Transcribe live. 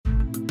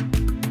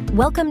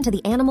Welcome to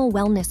the Animal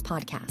Wellness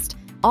Podcast,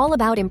 all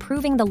about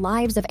improving the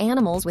lives of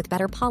animals with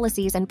better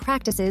policies and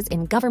practices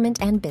in government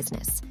and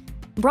business.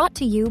 Brought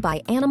to you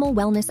by Animal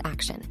Wellness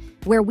Action,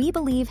 where we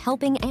believe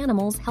helping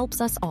animals helps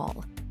us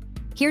all.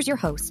 Here's your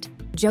host,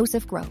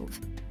 Joseph Grove.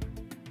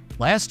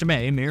 Last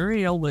May,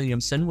 Marielle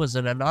Williamson was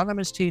an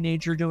anonymous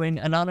teenager doing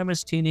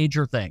anonymous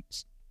teenager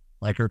things.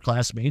 Like her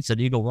classmates at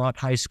Eagle Rock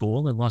High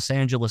School in Los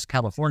Angeles,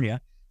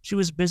 California, she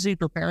was busy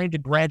preparing to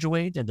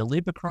graduate and to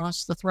leap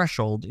across the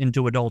threshold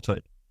into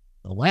adulthood.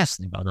 The last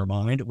thing on her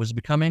mind was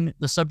becoming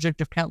the subject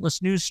of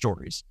countless news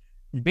stories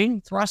and being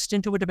thrust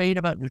into a debate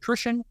about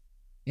nutrition,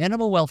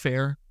 animal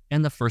welfare,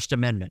 and the First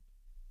Amendment.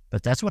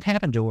 But that's what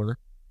happened to her,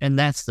 and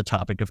that's the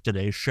topic of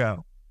today's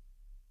show.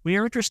 We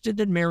are interested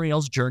in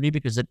Marielle's journey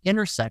because it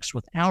intersects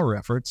with our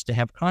efforts to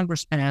have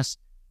Congress pass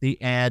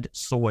the Add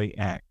Soy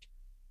Act.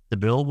 The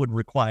bill would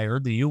require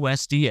the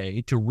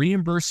USDA to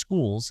reimburse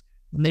schools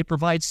when they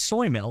provide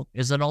soy milk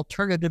as an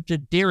alternative to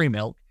dairy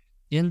milk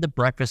in the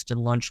breakfast and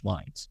lunch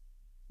lines.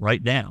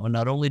 Right now,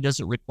 not only does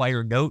it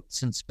require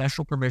notes and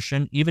special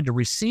permission even to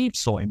receive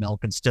soy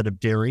milk instead of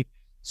dairy,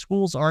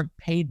 schools aren't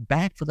paid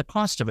back for the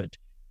cost of it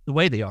the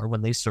way they are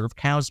when they serve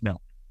cow's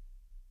milk.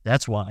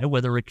 That's why,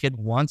 whether a kid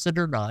wants it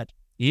or not,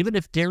 even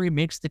if dairy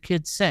makes the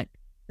kid sick,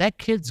 that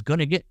kid's going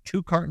to get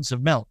 2 cartons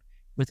of milk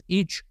with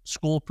each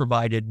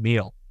school-provided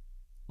meal.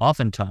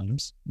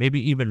 Oftentimes, maybe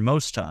even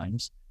most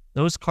times,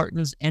 those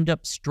cartons end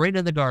up straight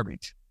in the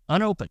garbage,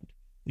 unopened,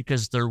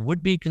 because their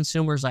would-be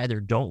consumers either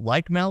don't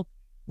like milk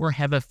or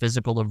have a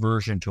physical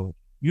aversion to it,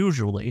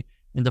 usually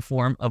in the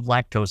form of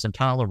lactose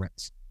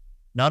intolerance.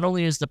 Not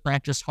only is the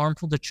practice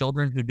harmful to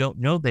children who don't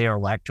know they are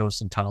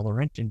lactose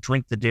intolerant and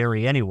drink the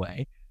dairy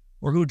anyway,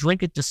 or who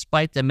drink it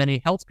despite the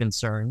many health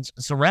concerns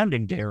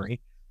surrounding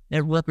dairy,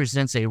 it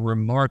represents a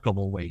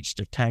remarkable waste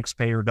of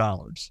taxpayer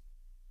dollars.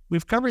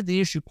 We've covered the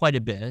issue quite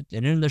a bit,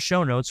 and in the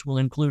show notes we'll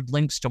include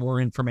links to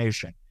more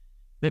information.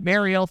 But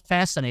Marielle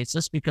fascinates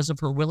us because of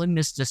her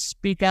willingness to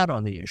speak out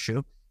on the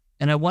issue,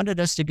 and I wanted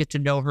us to get to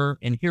know her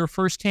and hear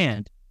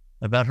firsthand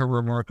about her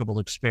remarkable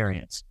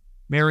experience.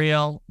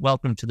 Marielle,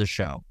 welcome to the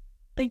show.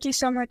 Thank you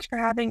so much for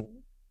having me.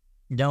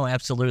 No,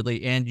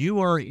 absolutely. And you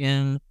are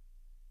in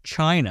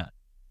China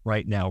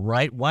right now,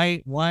 right?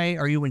 Why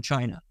are you in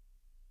China?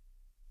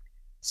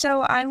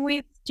 So I'm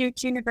with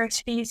Duke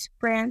University's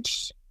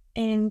branch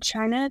in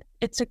China.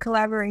 It's a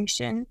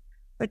collaboration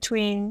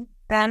between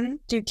them,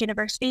 Duke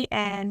University,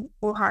 and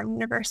Wuhan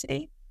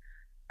University.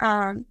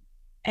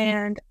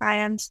 And I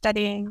am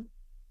studying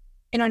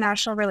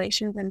international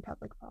relations and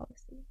public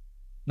policy.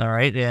 All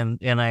right. And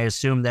I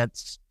assume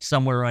that's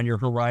somewhere on your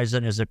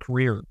horizon as a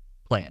career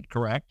plan,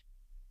 correct?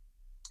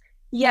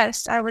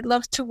 Yes, I would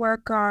love to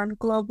work on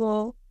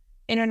global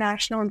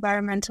international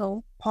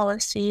environmental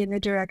policy in the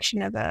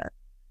direction of a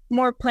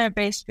more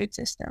plant-based food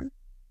system.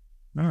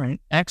 All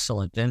right.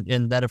 Excellent.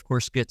 And that, of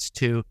course, gets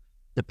to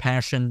the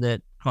passion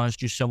that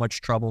caused you so much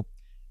trouble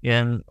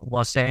in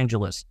Los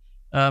Angeles.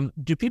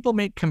 Do people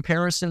make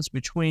comparisons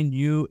between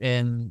you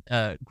and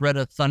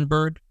Greta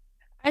Thunberg?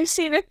 I've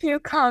seen a few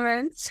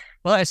comments.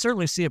 Well, I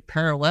certainly see a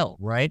parallel,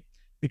 right?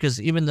 Because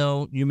even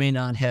though you may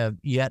not have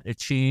yet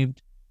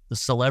achieved the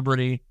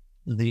celebrity,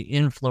 the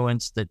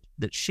influence that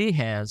she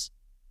has,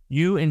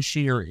 you and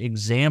she are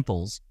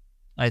examples,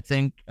 I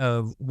think,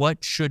 of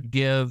what should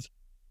give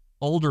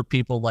older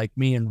people like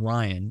me and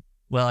Ryan,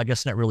 well, I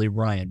guess not really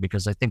Ryan,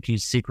 because I think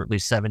he's secretly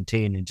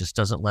 17 and just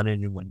doesn't let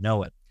anyone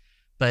know it.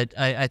 But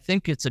I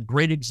think it's a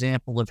great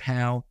example of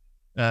how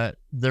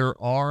there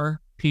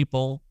are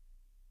people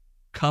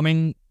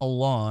coming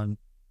along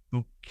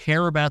who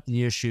care about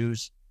the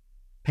issues,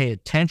 pay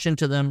attention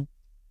to them,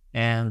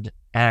 and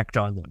act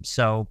on them.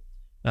 So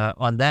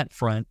on that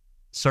front,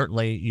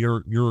 certainly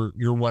you're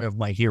one of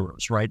my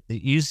heroes, right?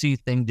 The easy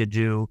thing to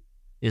do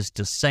is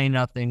to say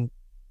nothing,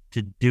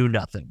 to do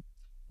nothing.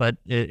 But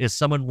as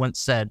someone once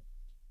said,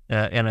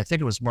 and I think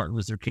it was Martin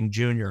Luther King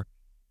Jr.,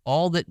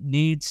 all that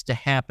needs to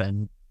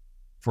happen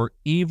for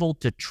evil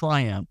to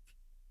triumph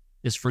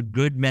is for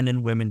good men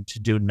and women to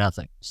do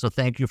nothing. So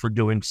thank you for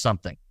doing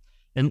something.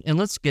 And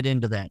let's get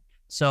into that.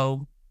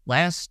 So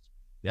I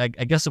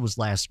guess it was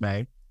last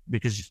May,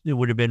 because it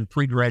would have been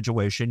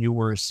pre-graduation. You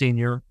were a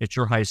senior at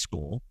your high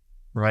school,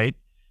 right?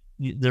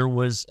 There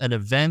was an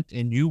event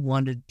and you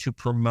wanted to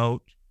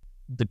promote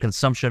the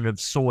consumption of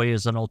soy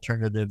as an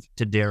alternative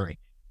to dairy.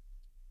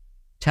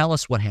 Tell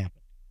us what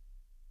happened.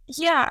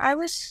 Yeah, I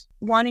was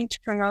wanting to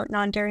promote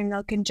non-dairy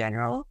milk in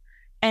general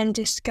and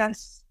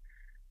discuss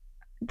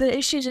the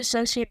issues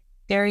associated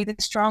with dairy, the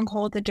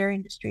stronghold the dairy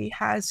industry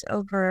has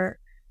over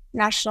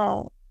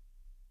national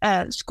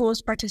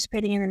schools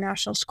participating in the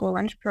National School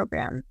Lunch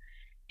Program.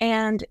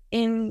 And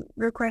in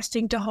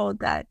requesting to hold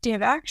that day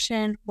of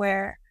action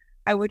where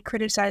I would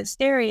criticize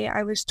dairy,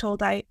 I was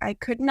told I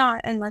could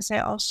not unless I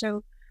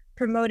also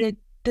promoted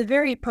the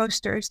very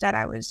posters that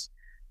I was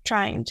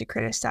trying to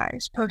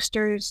criticize,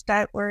 posters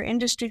that were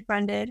industry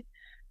funded,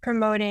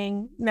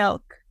 promoting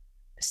milk,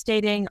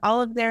 stating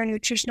all of their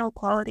nutritional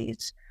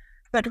qualities.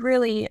 But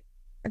really,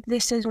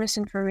 this is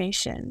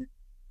misinformation.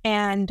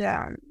 And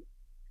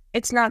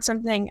it's not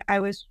something I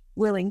was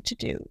willing to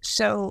do.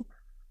 So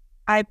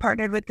I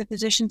partnered with the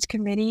physicians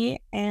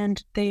committee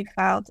and they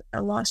filed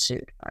a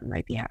lawsuit on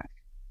my behalf.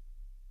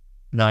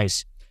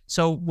 Nice.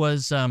 So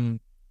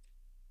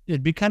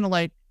it'd be kind of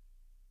like,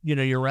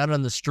 you're out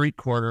on the street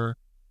corner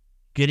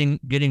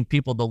getting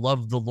people to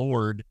love the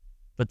Lord,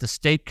 but the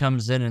state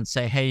comes in and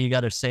say, hey, you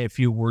got to say a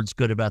few words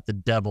good about the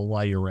devil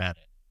while you're at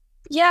it.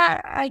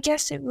 Yeah, I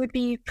guess it would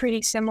be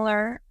pretty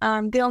similar.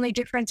 The only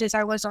difference is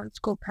I was on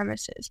school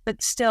premises,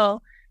 but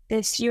still,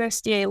 this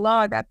USDA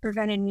law that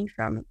prevented me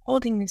from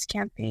holding this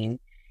campaign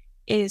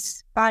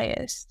is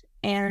biased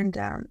and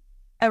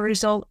a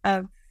result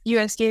of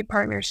USDA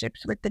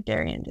partnerships with the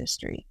dairy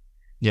industry.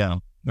 Yeah,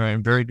 all right,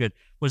 very good.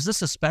 Was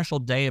this a special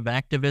day of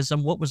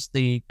activism? What was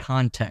the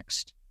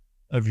context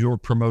of your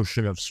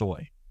promotion of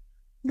soy?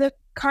 The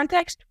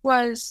context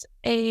was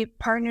a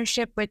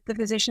partnership with the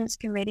Physicians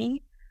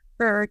Committee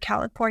for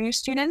California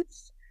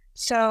students.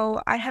 So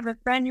I have a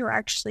friend who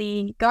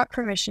actually got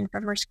permission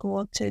from her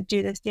school to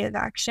do this day of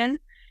action.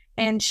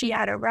 And she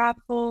had a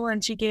raffle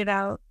and she gave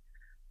out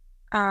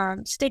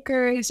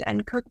stickers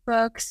and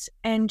cookbooks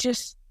and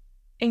just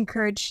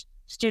encouraged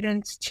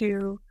students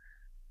to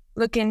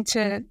look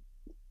into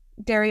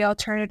dairy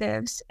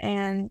alternatives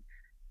and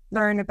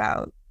learn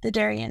about the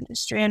dairy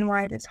industry and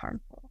why it is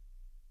harmful.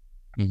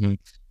 Mm-hmm.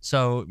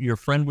 So your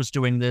friend was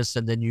doing this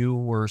and then you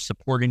were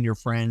supporting your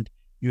friend.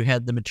 You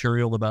had the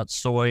material about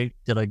soy.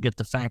 Did I get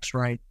the facts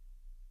right?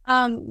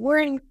 We're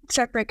in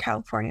separate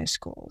California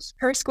schools.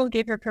 Her school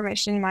gave her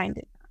permission, mine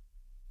did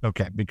not.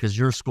 Okay, because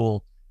your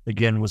school,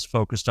 again, was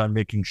focused on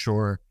making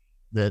sure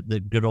that the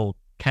good old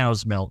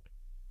cow's milk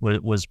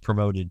was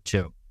promoted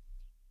too.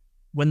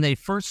 When they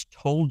first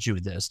told you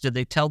this, did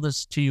they tell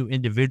this to you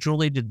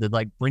individually? Did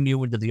they bring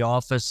you into the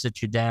office,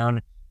 sit you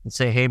down and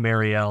say, hey,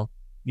 Marielle,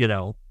 you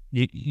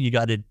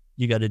got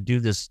to do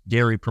this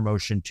dairy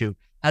promotion too?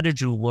 How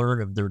did you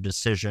learn of their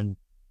decision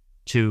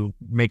to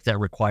make that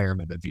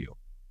requirement of you?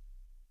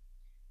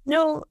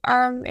 No,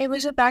 it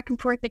was a back and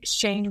forth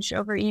exchange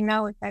over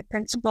email with my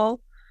principal.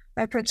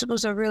 My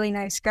principal's a really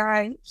nice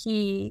guy.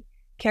 He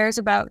cares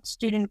about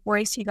student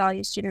voice. He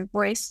values student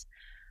voice.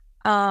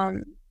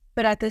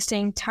 But at the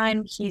same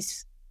time,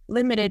 he's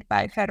limited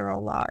by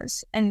federal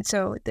laws. And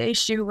so the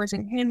issue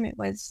wasn't him, it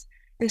was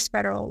this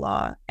federal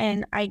law.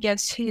 And I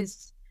guess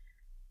he's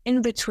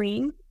in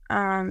between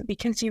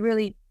because he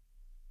really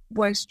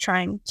was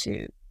trying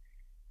to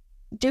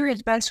do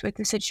his best with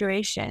the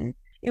situation.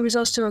 It was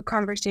also a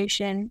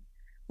conversation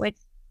with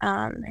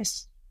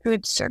his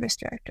food service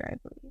director, I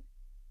believe.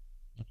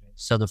 Okay.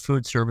 So the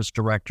food service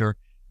director,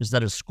 is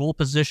that a school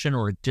position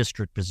or a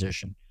district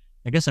position?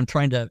 I guess I'm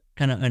trying to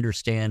kind of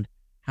understand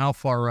how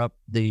far up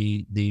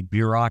the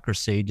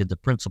bureaucracy did the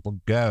principal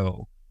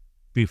go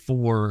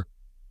before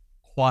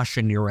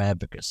quashing your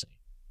advocacy?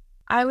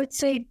 I would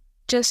say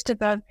just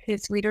above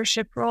his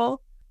leadership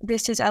role.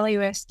 This is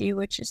LAUSD,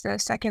 which is the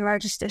second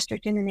largest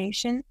district in the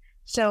nation.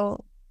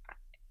 So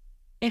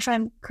if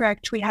I'm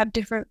correct, we have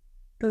different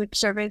food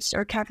service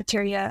or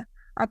cafeteria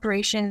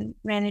operation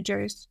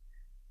managers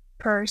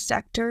per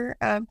sector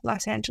of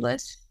Los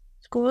Angeles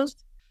schools.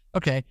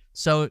 Okay,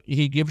 so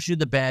he gives you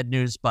the bad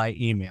news by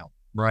email,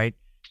 right?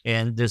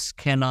 And this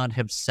cannot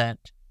have sat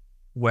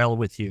well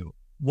with you.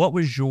 What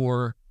was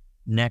your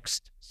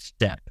next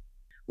step?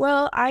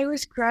 Well, I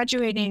was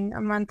graduating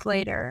a month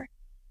later,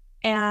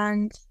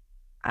 and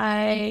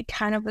I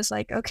kind of was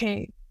like,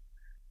 okay,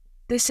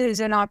 this is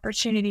an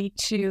opportunity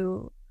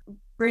to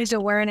raise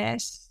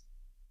awareness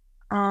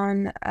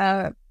on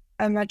a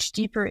much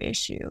deeper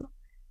issue.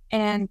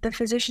 And the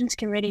Physicians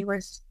Committee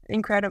was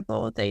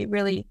incredible. They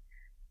really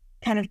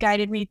kind of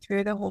guided me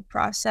through the whole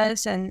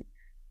process. And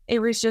it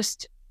was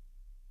just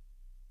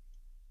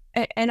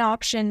an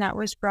option that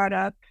was brought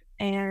up.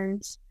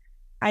 And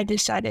I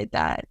decided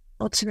that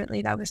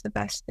ultimately that was the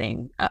best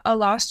thing. A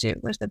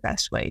lawsuit was the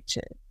best way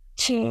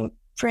to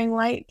bring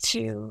light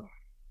to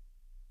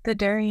the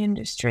dairy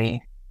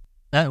industry.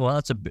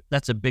 That's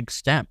a big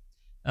step.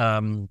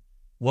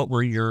 What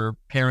were your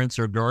parents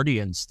or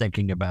guardians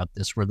thinking about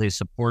this? Were they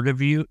supportive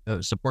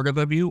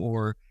of you,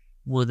 or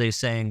were they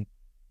saying,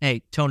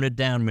 "Hey, tone it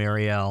down,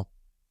 Marielle"?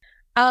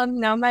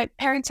 No, my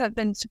parents have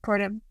been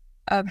supportive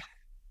of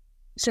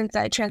since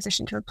I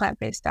transitioned to a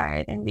plant-based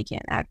diet and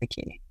began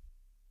advocating.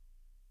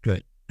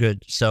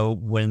 Good. So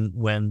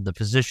when the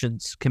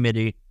Physicians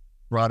Committee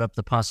brought up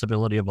the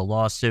possibility of a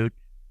lawsuit,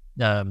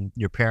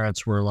 your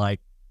parents were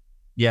like,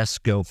 "Yes,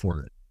 go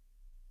for it."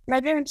 My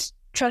parents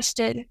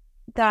trusted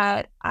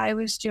that I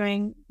was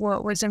doing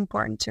what was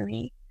important to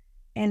me,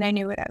 and I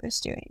knew what I was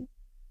doing,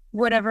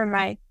 whatever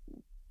my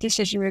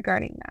decision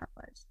regarding that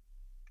was.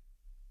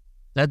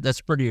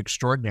 That's pretty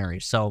extraordinary.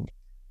 So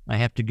I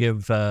have to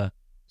give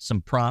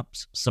some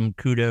props, some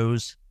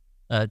kudos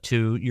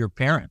to your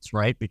parents,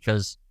 right?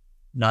 Because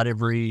not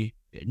every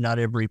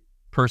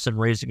person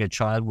raising a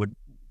child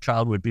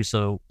would be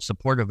so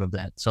supportive of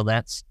that. So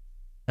that's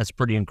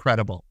pretty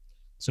incredible.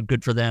 So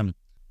good for them.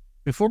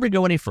 Before we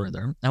go any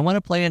further, I want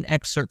to play an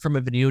excerpt from a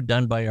video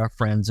done by our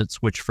friends at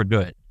Switch for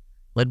Good.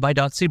 Led by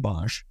Dotsie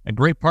Bosch, a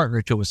great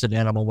partner to us at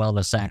Animal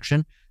Wellness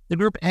Action, the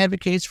group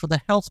advocates for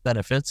the health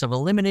benefits of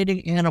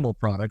eliminating animal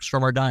products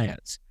from our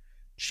diets.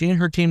 She and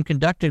her team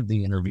conducted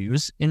the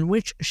interviews in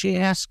which she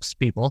asks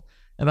people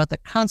about the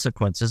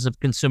consequences of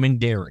consuming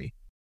dairy.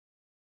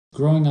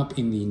 Growing up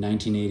in the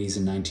 1980s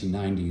and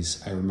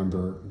 1990s, I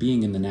remember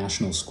being in the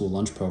National School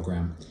Lunch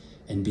Program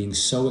and being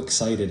so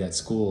excited at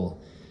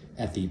school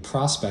at the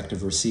prospect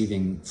of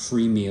receiving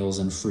free meals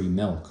and free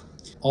milk.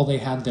 All they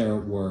had there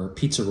were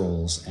pizza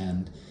rolls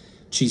and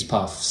cheese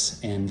puffs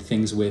and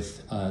things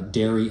with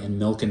dairy and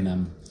milk in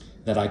them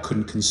that I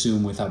couldn't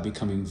consume without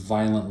becoming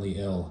violently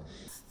ill.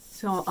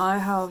 So I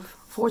have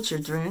 4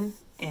 children,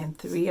 and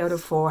 3 out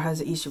of 4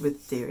 has an issue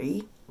with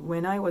dairy.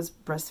 When I was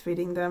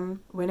breastfeeding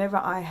them, whenever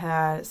I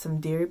had some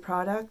dairy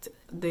product,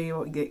 they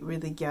would get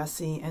really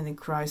gassy and they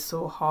cry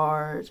so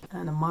hard.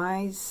 And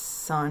my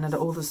son, the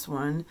oldest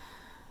one,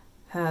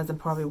 has the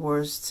probably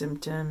worst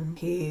symptom.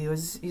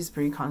 He's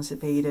pretty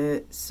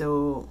constipated,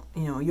 so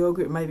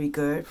yogurt might be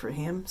good for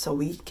him. So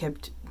we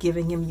kept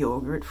giving him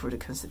yogurt for the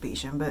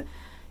constipation, but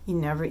he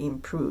never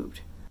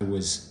improved. I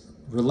was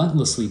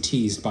relentlessly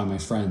teased by my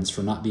friends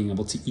for not being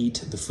able to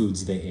eat the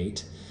foods they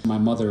ate. My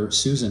mother,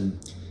 Susan,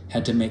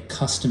 had to make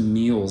custom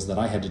meals that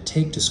I had to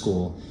take to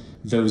school.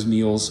 Those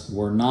meals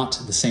were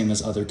not the same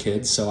as other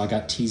kids, so I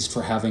got teased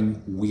for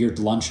having weird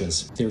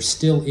lunches. There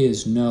still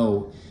is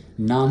no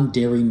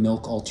non-dairy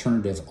milk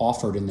alternative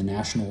offered in the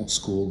National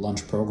School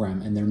Lunch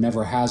Program, and there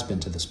never has been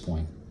to this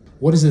point.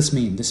 What does this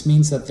mean? This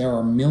means that there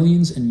are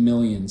millions and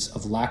millions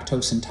of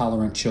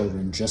lactose-intolerant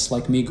children, just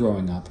like me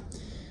growing up,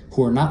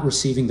 who are not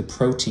receiving the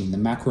protein, the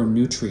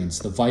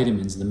macronutrients, the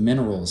vitamins, the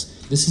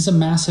minerals. This is a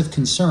massive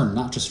concern,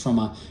 not just from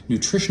a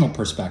nutritional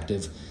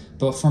perspective,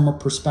 but from a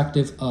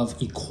perspective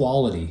of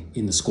equality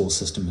in the school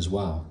system as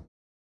well.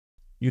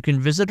 You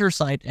can visit her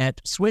site at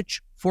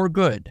Switch for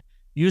Good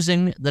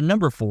using the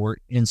number 4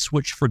 in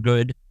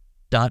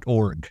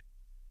switchforgood.org.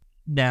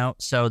 Now,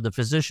 so the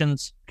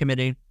Physicians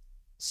Committee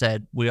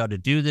said, we ought to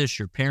do this.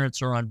 Your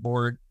parents are on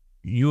board.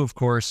 You, of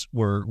course,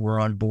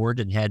 were on board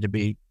and had to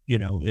be,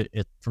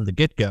 from the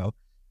get-go.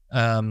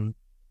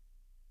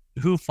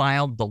 Who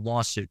filed the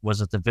lawsuit?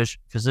 Was it the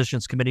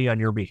Physicians Committee on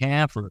your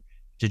behalf, or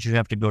did you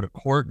have to go to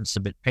court and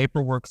submit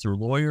paperwork through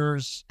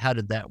lawyers? How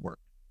did that work?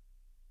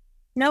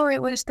 No,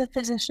 it was the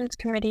Physicians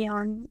Committee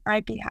on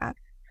my behalf.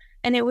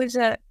 And it was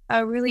a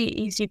really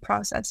easy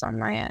process on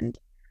my end.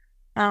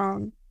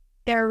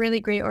 They're a really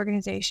great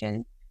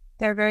organization.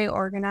 They're very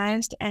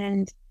organized.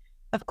 And,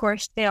 of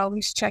course, they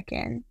always check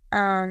in,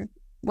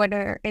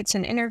 whether it's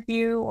an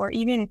interview or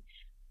even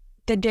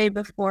the day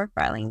before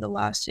filing the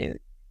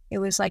lawsuit. It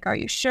was like, are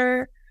you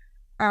sure?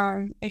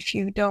 If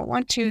you don't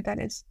want to, that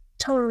is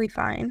totally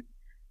fine.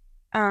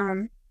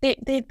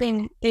 They've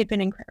been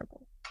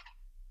incredible.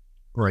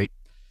 Great.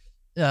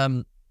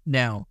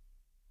 Now,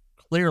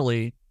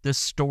 clearly, this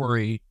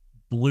story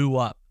blew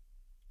up.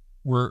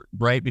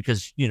 Right?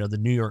 Because, the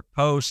New York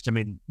Post,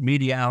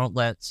 media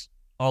outlets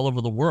all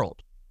over the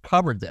world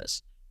covered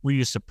this. Were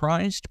you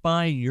surprised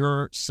by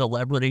your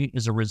celebrity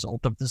as a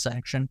result of this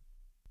action?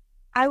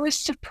 I was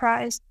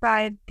surprised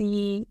by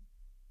the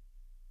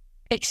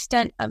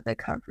extent of the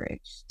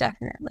coverage,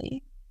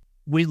 definitely.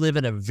 We live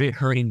in a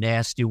very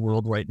nasty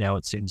world right now,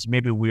 it seems.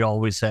 Maybe we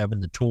always have,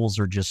 and the tools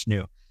are just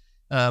new.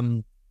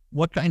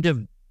 What kind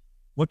of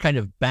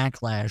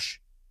backlash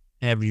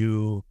have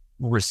you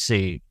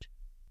received?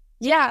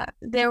 Yeah,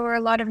 there were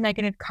a lot of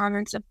negative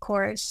comments, of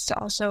course,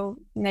 also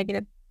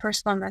negative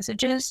personal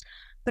messages,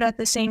 but at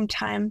the same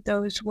time,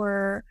 those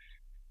were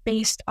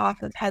based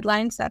off of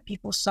headlines that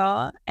people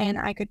saw, and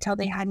I could tell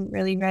they hadn't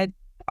really read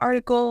the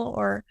article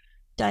or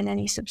done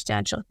any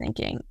substantial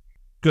thinking.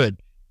 Good,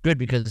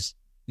 because,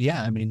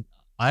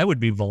 I would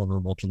be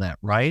vulnerable to that,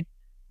 right?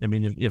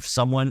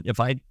 If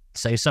I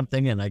say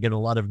something and I get a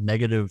lot of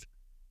negative,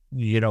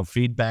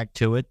 feedback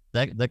to it,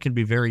 that can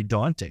be very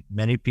daunting.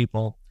 Many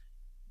people,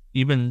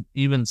 even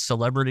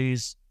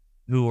celebrities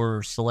who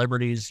are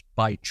celebrities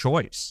by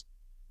choice,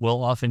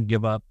 will often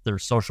give up their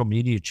social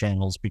media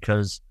channels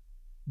because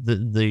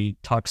the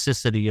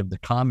toxicity of the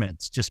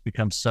comments just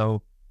becomes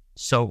so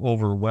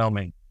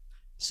overwhelming.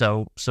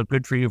 So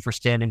good for you for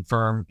standing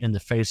firm in the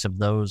face of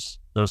those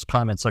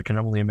comments. I can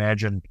only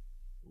imagine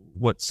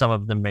what some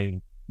of them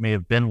may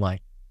have been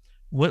like.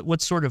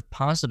 What sort of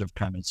positive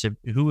comments?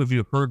 Who have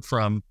you heard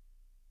from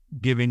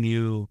giving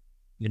you,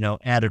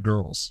 atta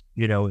girls,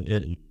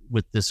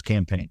 with this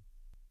campaign?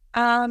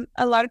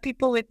 A lot of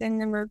people within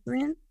the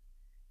movement,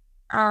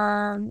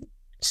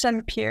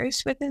 some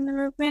peers within the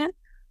movement,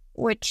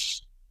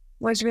 which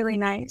was really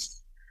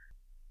nice.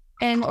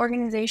 And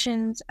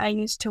organizations I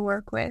used to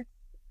work with,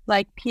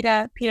 like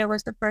PETA. PETA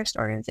was the first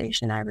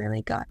organization I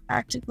really got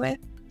active with.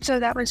 So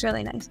that was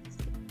really nice.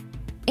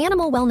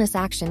 Animal Wellness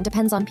Action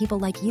depends on people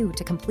like you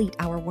to complete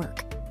our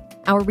work.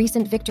 Our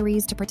recent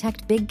victories to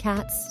protect big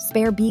cats,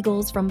 spare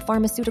beagles from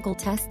pharmaceutical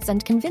tests,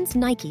 and convince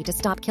Nike to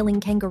stop killing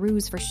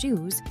kangaroos for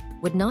shoes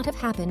would not have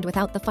happened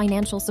without the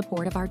financial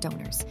support of our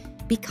donors.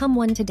 Become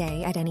one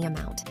today at any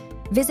amount.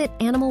 Visit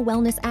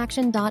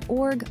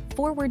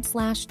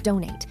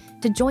animalwellnessaction.org/donate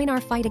to join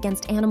our fight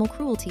against animal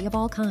cruelty of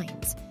all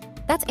kinds.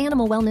 That's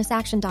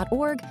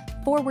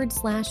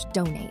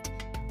animalwellnessaction.org/donate.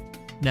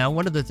 Now,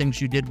 one of the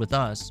things you did with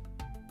us,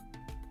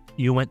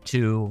 you went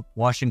to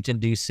Washington,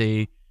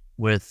 D.C.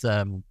 with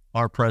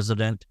our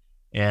president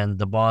and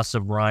the boss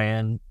of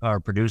Ryan, our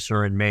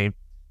producer in Maine,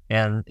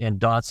 and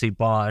Dotsie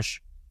Bosch,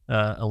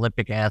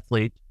 Olympic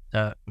athlete,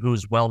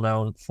 who's well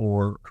known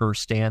for her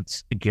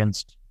stance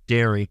against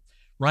dairy.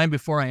 Ryan,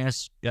 before I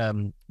ask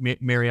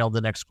Marielle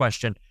the next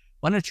question,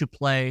 why don't you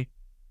play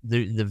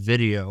the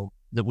video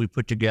that we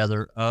put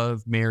together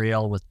of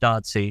Marielle with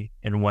Dotsie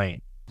and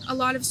Wayne? A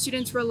lot of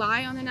students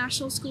rely on the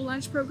National School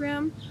Lunch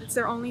Program. It's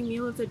their only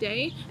meal of the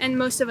day, and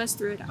most of us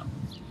threw it out.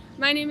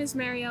 My name is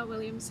Marielle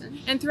Williamson,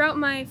 and throughout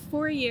my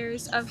 4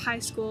 years of high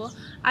school,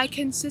 I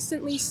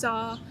consistently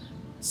saw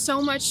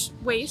so much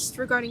waste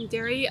regarding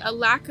dairy, a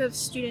lack of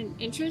student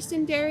interest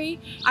in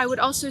dairy. I would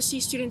also see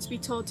students be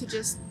told to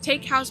just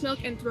take cow's milk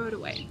and throw it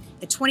away.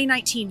 A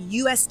 2019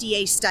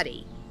 USDA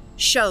study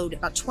showed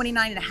about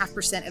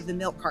 29.5% of the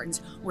milk cartons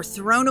were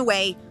thrown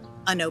away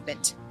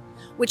unopened,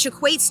 which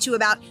equates to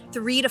about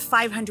 $300 to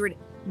 $500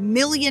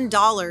 million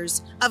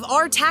of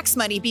our tax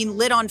money being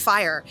lit on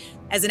fire.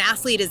 As an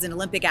athlete, as an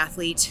Olympic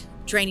athlete,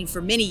 training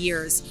for many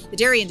years, the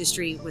dairy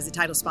industry was a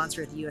title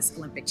sponsor of the U.S.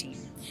 Olympic team.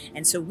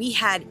 And so we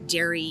had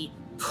dairy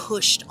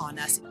pushed on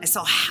us. I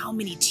saw how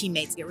many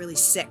teammates get really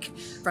sick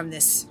from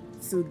this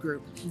food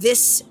group.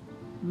 This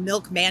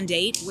milk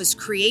mandate was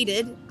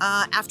created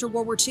after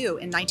World War II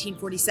in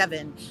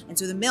 1947. And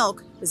so the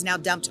milk was now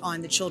dumped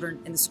on the children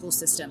in the school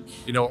system.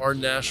 You know, our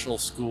national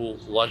school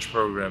lunch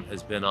program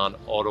has been on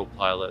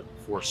autopilot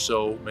for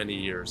so many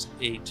years,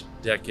 8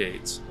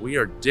 decades. We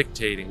are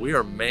dictating, we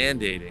are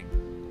mandating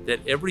that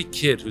every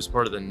kid who's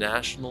part of the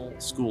national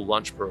school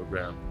lunch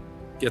program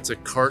gets a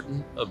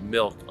carton of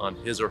milk on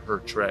his or her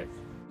tray.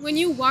 When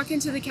you walk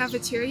into the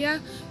cafeteria,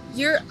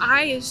 your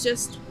eye is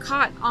just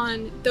caught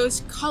on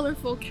those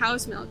colorful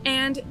cow's milk,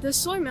 and the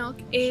soy milk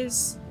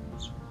is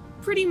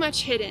pretty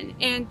much hidden.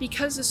 And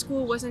because the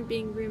school wasn't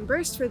being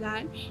reimbursed for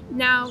that,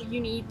 now you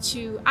need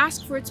to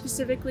ask for it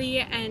specifically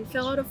and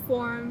fill out a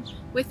form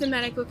with the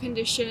medical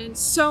condition.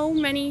 So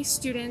many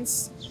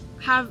students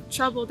have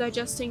trouble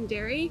digesting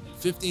dairy.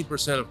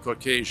 15% of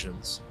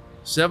Caucasians,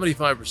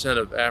 75%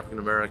 of African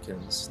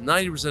Americans,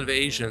 90% of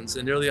Asians,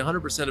 and nearly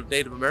 100% of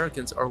Native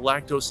Americans are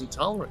lactose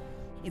intolerant.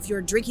 If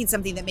you're drinking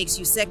something that makes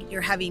you sick, you're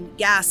having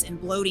gas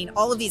and bloating,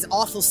 all of these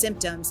awful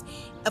symptoms,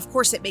 of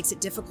course it makes it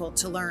difficult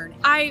to learn.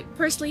 I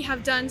personally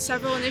have done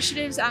several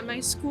initiatives at my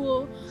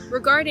school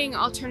regarding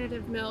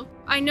alternative milk.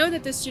 I know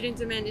that the student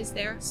demand is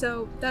there,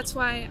 so that's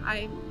why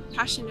I'm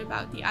passionate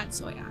about the Add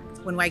Soy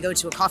Act. When I go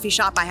to a coffee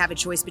shop, I have a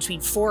choice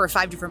between 4 or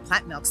 5 different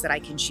plant milks that I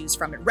can choose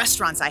from. At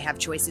restaurants, I have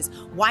choices.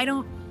 Why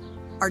don't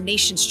our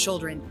nation's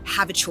children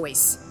have a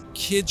choice?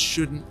 Kids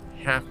shouldn't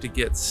have to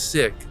get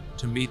sick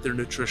to meet their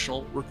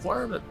nutritional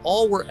requirement.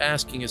 All we're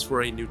asking is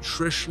for a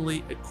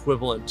nutritionally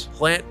equivalent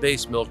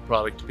plant-based milk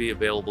product to be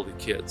available to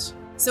kids.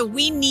 So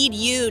we need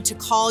you to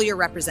call your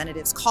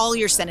representatives, call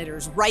your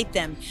senators, write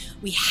them.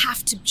 We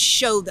have to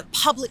show the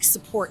public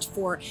support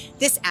for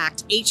this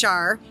act,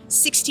 HR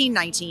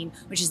 1619,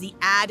 which is the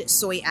Add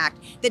Soy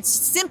Act, that's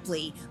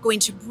simply going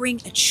to bring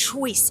a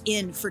choice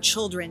in for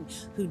children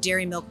who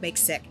dairy milk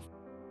makes sick.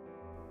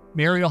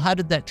 Marielle, how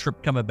did that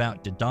trip come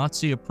about? Did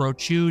Dotsie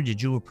approach you?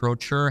 Did you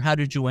approach her? How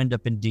did you end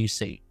up in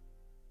D.C.?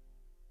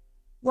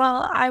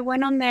 Well, I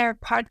went on their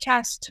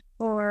podcast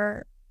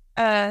for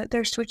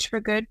their Switch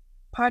for Good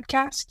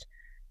podcast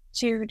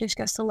to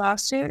discuss the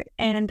lawsuit,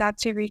 and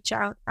Dotsie reached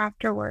out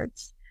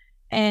afterwards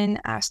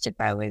and asked if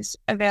I was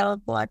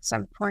available at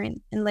some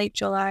point in late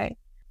July,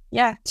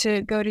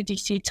 to go to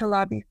D.C. to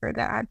lobby for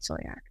the Add Soy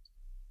Act.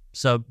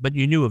 So, but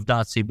you knew of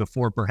Dotsie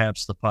before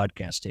perhaps the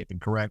podcast taping,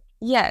 correct?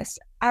 Yes,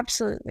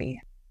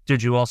 absolutely.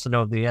 Did you also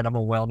know of the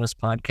Animal Wellness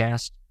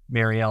podcast?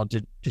 Marielle,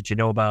 did you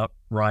know about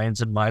Ryan's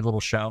and my little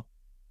show?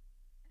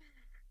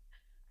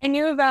 I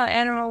knew about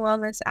Animal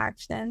Wellness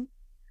Action.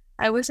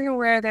 I wasn't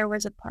aware there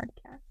was a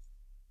podcast.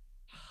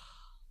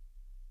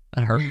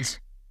 That hurts.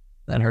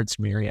 That hurts,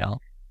 Marielle.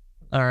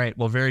 All right.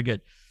 Well, very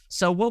good.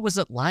 So what was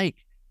it like?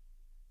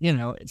 You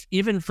know,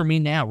 even for me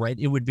now, right?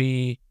 It would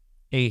be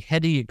a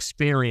heady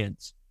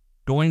experience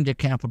going to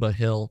Capitol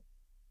Hill,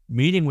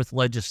 meeting with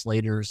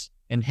legislators,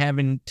 and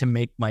having to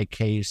make my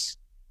case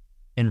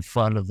in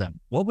front of them.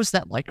 What was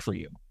that like for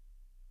you?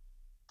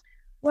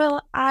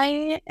 Well,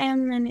 I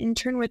am an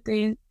intern with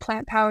the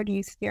Plant Powered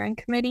Youth Steering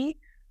Committee,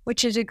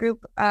 which is a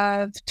group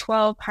of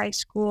 12 high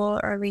school,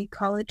 early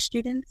college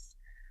students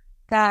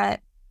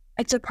that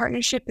it's a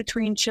partnership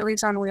between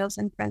Chili's on Wheels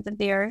and Friends of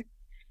the Earth.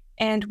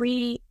 And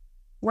we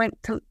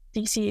went to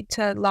DC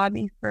to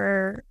lobby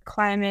for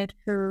climate,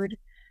 food,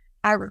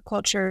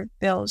 agriculture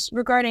bills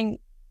regarding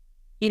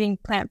eating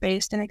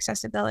plant-based and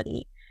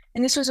accessibility.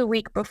 And this was a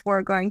week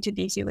before going to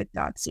DC with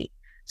Dotsie.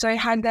 So I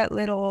had that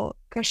little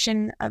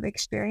cushion of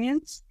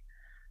experience,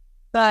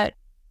 but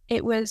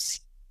it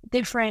was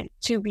different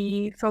to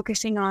be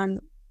focusing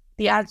on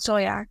the Add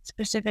Soy Act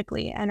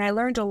specifically. And I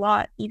learned a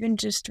lot, even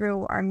just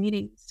through our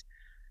meetings,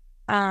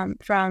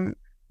 from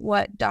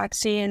what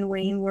Doxy and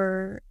Wayne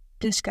were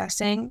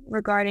discussing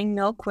regarding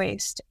milk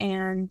waste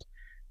and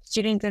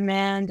student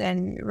demand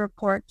and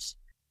reports.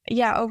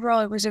 Yeah,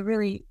 overall, it was a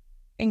really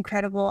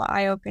incredible,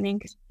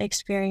 eye-opening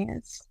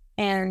experience,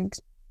 and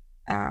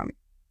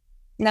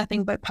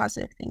nothing but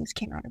positive things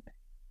came out of it.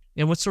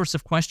 And what sorts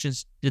of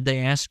questions did they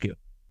ask you?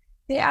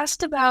 They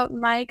asked about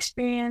my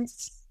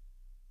experience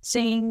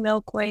seeing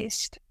milk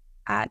waste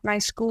at my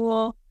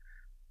school.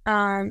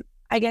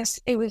 I guess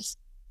it was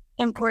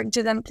important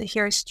to them to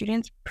hear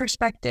students'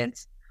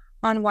 perspectives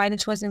on why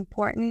this was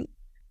important.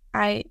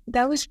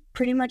 That was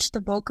pretty much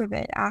the bulk of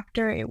it.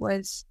 After, it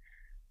was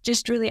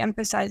just really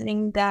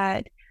emphasizing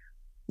that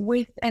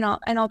with an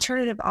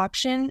alternative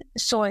option,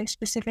 soy,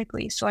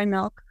 specifically soy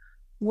milk,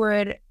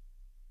 would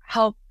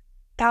help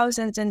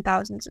thousands and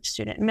thousands of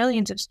students,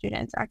 millions of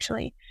students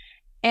actually,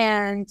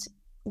 and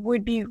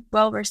would be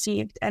well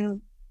received.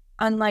 And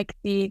unlike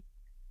the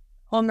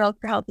Whole Milk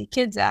for Healthy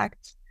Kids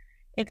Act,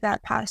 if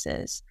that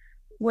passes,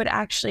 would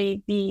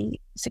actually be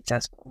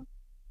successful.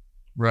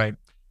 Right.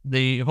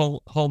 The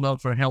Whole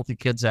Milk for Healthy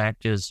Kids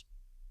Act is,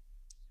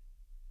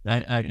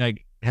 I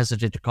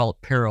hesitate to call it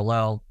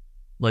parallel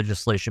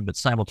legislation, but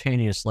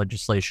simultaneous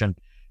legislation,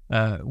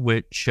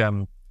 which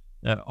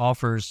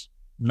offers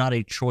not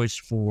a choice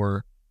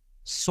for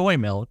soy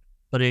milk,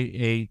 but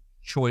a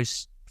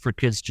choice for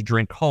kids to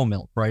drink whole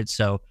milk, right?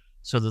 So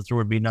that there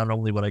would be not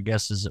only what I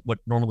guess is what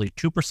normally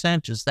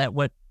 2%, is that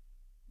what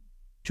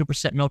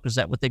 2% milk, is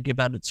that what they give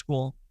out at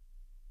school?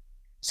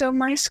 So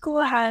my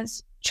school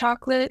has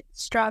chocolate,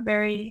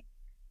 strawberry,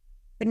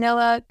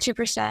 vanilla,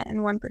 2%, and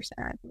 1%,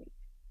 I believe.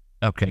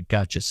 Okay,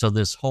 gotcha. So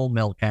this Whole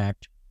Milk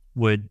Act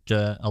would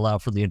allow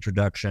for the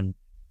introduction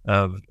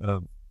of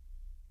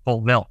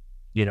whole milk,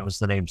 as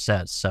the name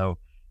says. So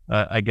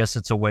I guess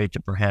it's a way to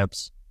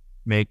perhaps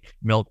make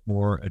milk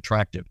more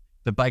attractive.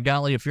 But by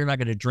golly, if you're not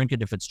going to drink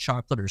it if it's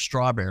chocolate or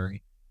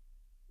strawberry,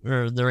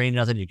 there ain't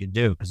nothing you can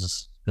do,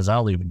 because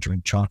I'll even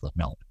drink chocolate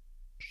milk.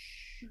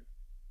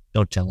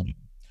 Don't tell anyone.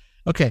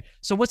 Okay,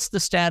 so what's the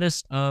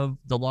status of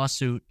the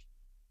lawsuit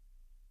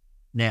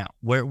now?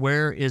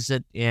 Where is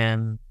it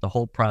in the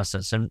whole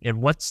process, and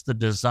what's the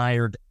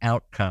desired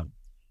outcome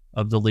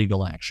of the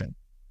legal action?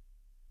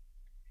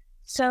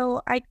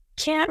 So I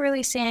can't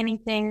really say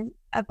anything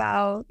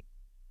about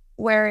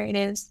where it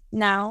is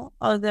now,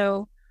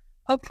 although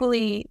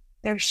hopefully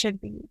there should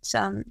be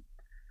some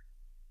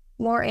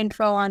more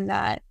info on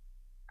that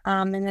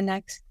in the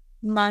next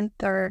month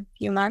or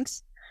few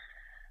months.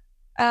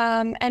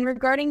 And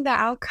regarding the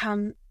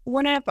outcome,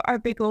 one of our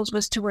big goals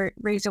was to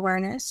raise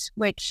awareness,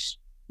 which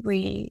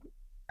we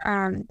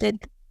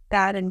did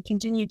that and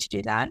continue to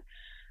do that,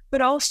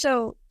 but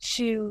also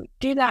to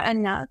do that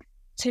enough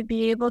to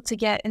be able to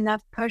get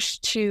enough push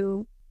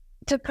to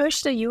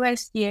push the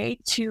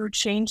USDA to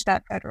change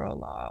that federal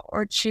law,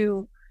 or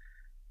to,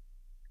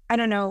 I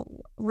don't know,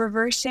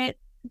 reverse it,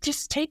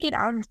 just take it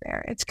out of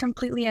there. It's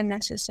completely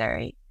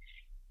unnecessary.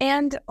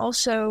 And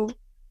also,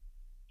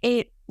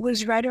 it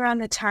was right around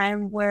the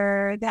time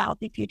where the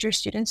Healthy Future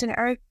Students in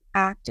Earth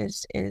Act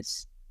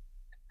is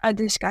a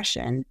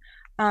discussion.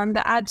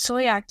 The Add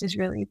Soy Act is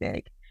really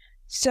big.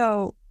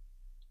 So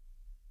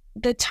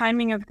the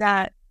timing of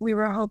that, we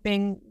were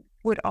hoping,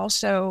 would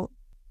also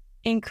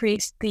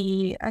increase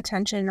the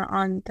attention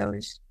on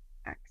those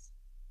acts.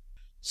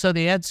 So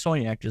the Add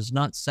Soy Act is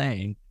not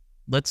saying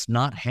let's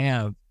not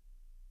have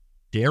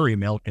dairy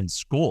milk in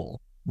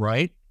school,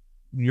 right?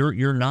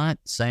 You're not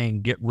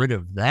saying get rid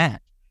of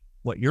that.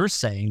 What you're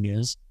saying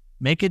is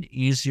make it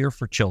easier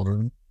for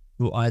children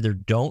who either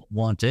don't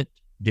want it,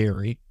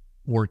 dairy,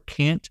 or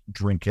can't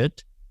drink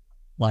it,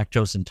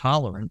 lactose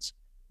intolerance.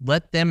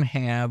 Let them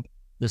have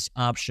this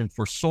option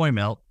for soy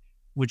milk,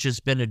 which has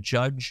been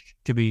adjudged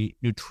to be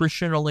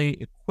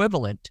nutritionally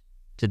equivalent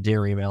to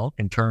dairy milk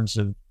in terms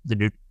of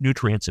the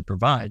nutrients it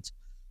provides.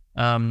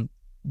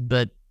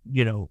 But,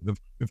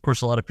 of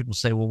course, a lot of people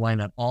say, well, why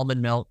not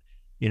almond milk?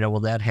 Well,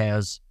 that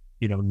has,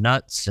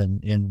 nuts,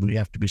 and we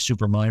have to be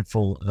super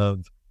mindful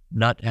of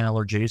nut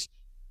allergies.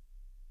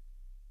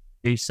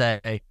 They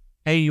say,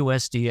 hey,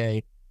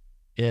 USDA,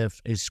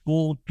 if a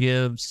school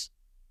gives,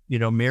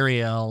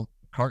 Mariel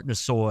a carton of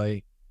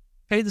soy,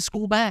 pay the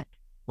school back,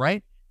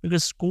 right?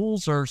 Because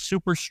schools are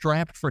super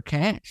strapped for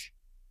cash.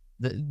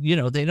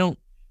 They don't,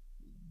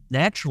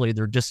 naturally,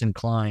 they're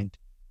disinclined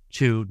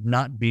to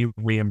not be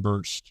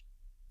reimbursed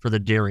for the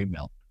dairy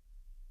milk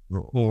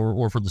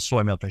or for the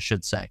soy milk, I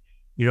should say.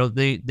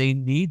 They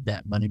need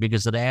that money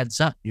because it adds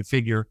up. You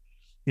figure,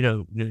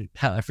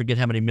 I forget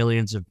how many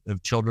millions of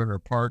children are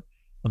part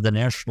of the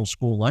National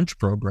School Lunch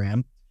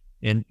Program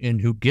and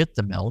who get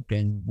the milk,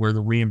 and where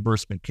the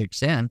reimbursement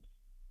kicks in.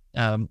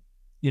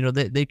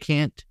 They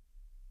can't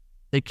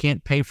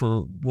pay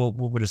for what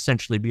would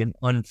essentially be an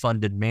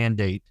unfunded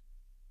mandate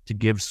to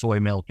give soy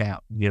milk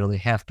out. They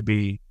have to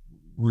be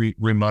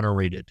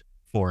remunerated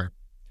for it,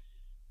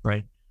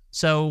 right?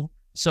 So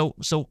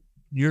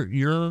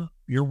you're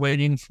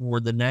waiting for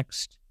the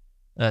next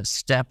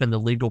step in the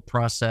legal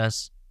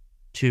process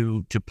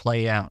to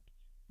play out.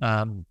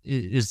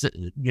 Is it,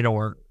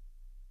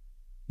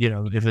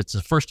 if it's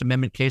a First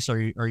Amendment case, are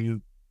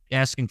you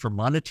asking for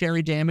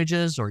monetary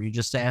damages, or are you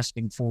just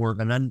asking for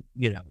and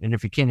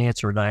if you can't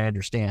answer it, I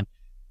understand.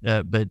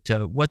 But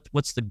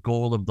what's the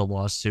goal of the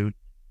lawsuit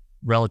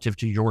relative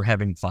to your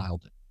having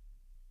filed it?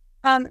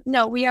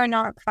 No, we are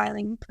not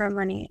filing for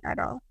money at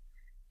all.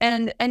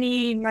 And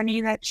any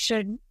money that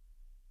should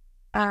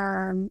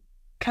come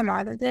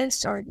out of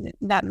this, or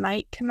that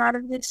might come out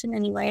of this in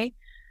any way,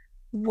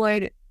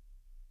 would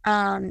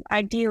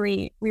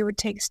ideally, we would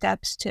take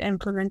steps to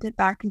implement it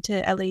back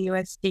into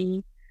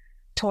LAUSD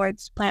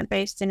towards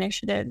plant-based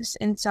initiatives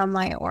in some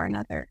way or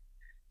another.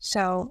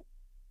 So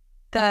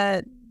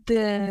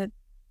the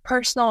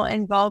personal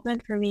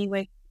involvement for me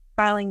with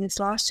filing this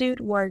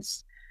lawsuit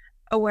was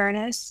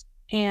awareness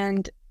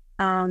and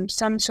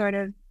some sort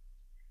of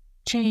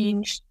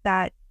change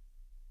that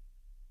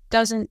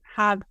doesn't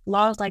have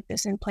laws like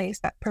this in place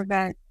that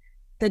prevent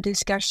the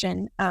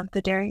discussion of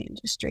the dairy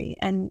industry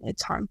and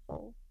its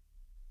harmful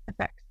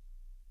effects.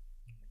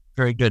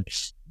 Very good.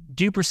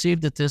 Do you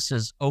perceive that this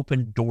has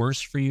opened doors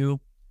for you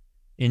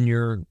in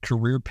your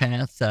career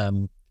path?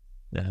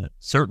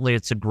 Certainly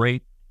it's a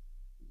great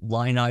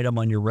line item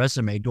on your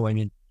resume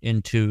going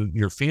into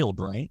your field,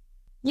 right?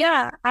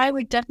 Yeah, I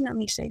would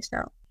definitely say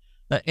so.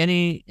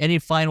 Any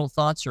final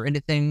thoughts or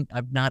anything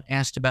I've not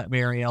asked about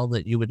Marielle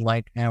that you would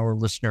like our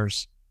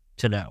listeners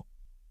to know?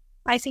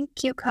 I think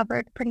you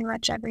covered pretty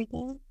much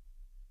everything.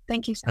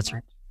 Thank you so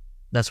much.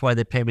 That's why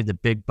they pay me the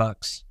big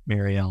bucks,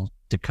 Marielle,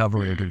 to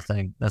cover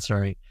everything. That's all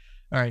right.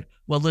 All right.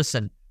 Well,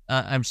 listen,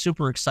 I'm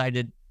super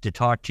excited to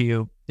talk to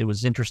you. It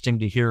was interesting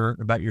to hear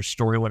about your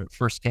story when it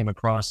first came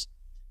across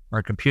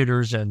our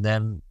computers. And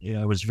then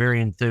I was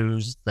very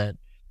enthused that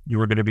you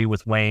were going to be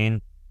with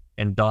Wayne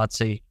and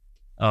Dotsie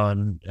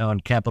on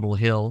Capitol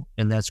Hill.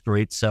 And that's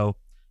great. So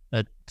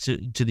to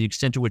the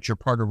extent to which you're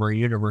part of our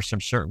universe,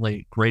 I'm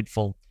certainly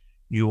grateful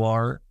you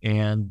are.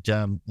 And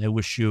I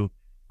wish you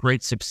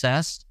great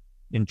success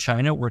in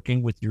China,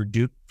 working with your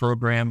Duke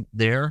program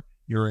there.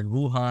 You're in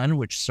Wuhan,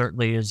 which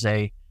certainly is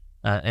a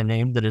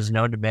name that is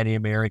known to many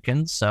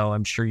Americans. So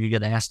I'm sure you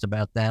get asked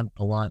about that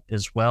a lot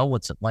as well.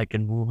 What's it like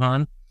in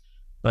Wuhan?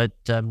 But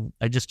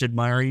I just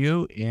admire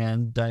you,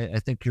 and I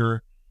think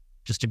you're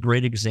just a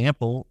great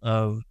example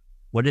of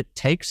what it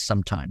takes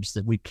sometimes,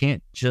 that we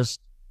can't just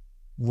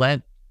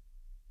let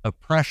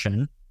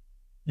oppression,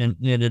 and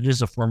it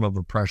is a form of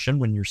oppression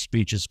when your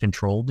speech is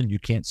controlled and you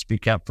can't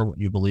speak out for what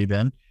you believe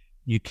in.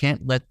 You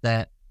can't let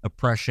that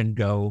oppression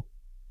go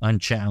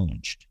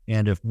unchallenged.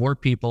 And if more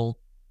people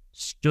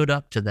stood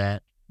up to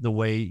that the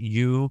way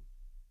you,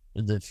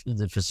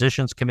 the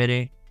physicians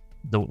committee,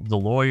 the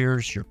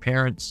lawyers, your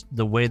parents,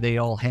 the way they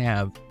all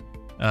have,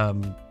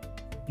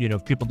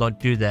 if people don't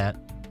do that,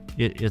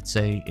 it's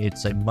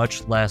a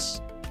much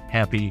less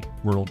happy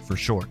world for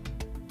sure.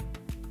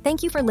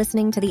 Thank you for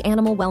listening to the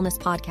Animal Wellness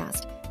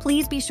Podcast.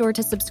 Please be sure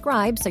to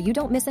subscribe so you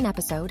don't miss an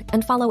episode,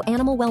 and follow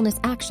Animal Wellness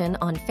Action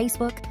on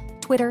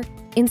Facebook, Twitter,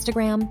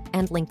 Instagram,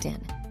 and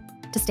LinkedIn.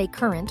 To stay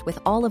current with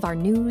all of our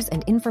news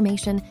and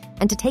information,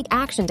 and to take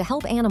action to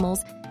help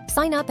animals,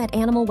 sign up at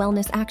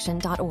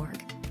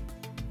animalwellnessaction.org.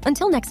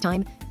 Until next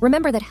time,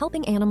 remember that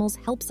helping animals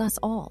helps us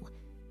all.